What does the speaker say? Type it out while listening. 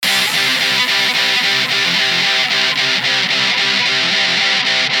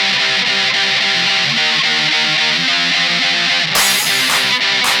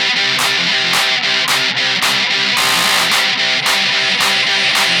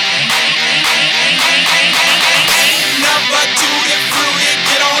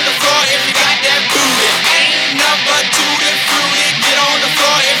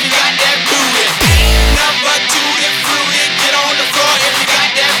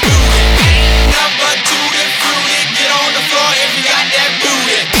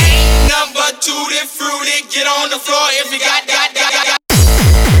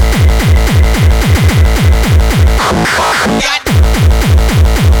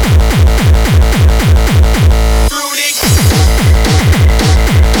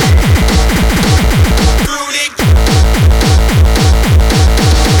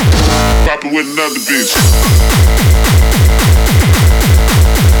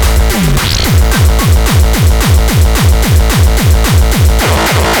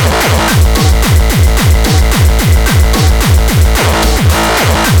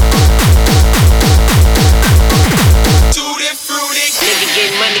Nigga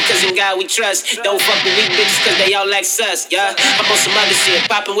getting money cause in God we trust. Don't fuck with weak bitches cause they all like sus, yeah. I'm on some other shit,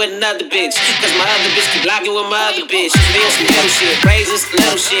 popping with another bitch. Cause my other bitch keep locking with my other bitch. They on some little shit, raisins,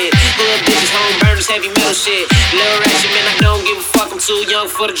 little shit. Hood bitches, home burners, heavy metal shit. Little ratchet, man, I don't give a fuck. I'm too young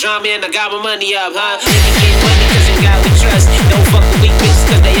for the drama and I got my money up, huh? Nigga getting money cause in God we trust. Don't fuck with weak bitches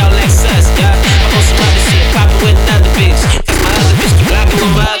cause they all like sus, yeah. I'm on some other shit, popping with another bitch. Cause my other bitch keep locking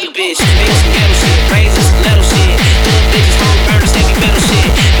with my other bitch. They on some ghetto shit, raisins, little shit. Hood bitches, home burners, heavy metal shit.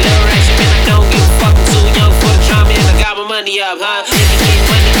 Little ratchet, man, I don't give a fuck. I'm too young for the drama and I got my money up, huh? Nigga getting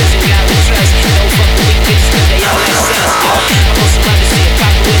money cause in God we trust. Don't fuck with weak bitches cause they all like sus, yeah. I'm on some other shit,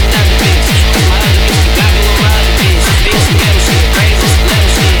 popping with another bitch. Cause my other bitch keep locking with my other bitch. They on some ghetto shit, raisins,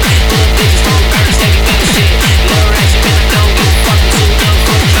 little shit. Hood bitches, home burners, heavy metal shit. Little ratchet, man, I don't give a fuck. I'm too young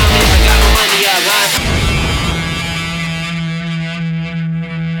for the drama and I got my money up, huh?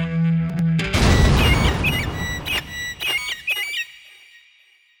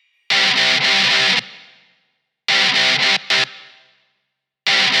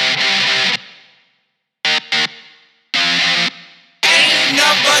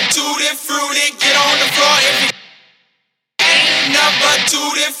 Tutti frutti, get on the floor if you ain't number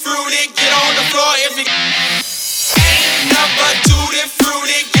tutti frutti, get on the floor if you ain't number tutti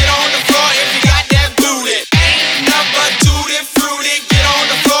frutti, get on the floor.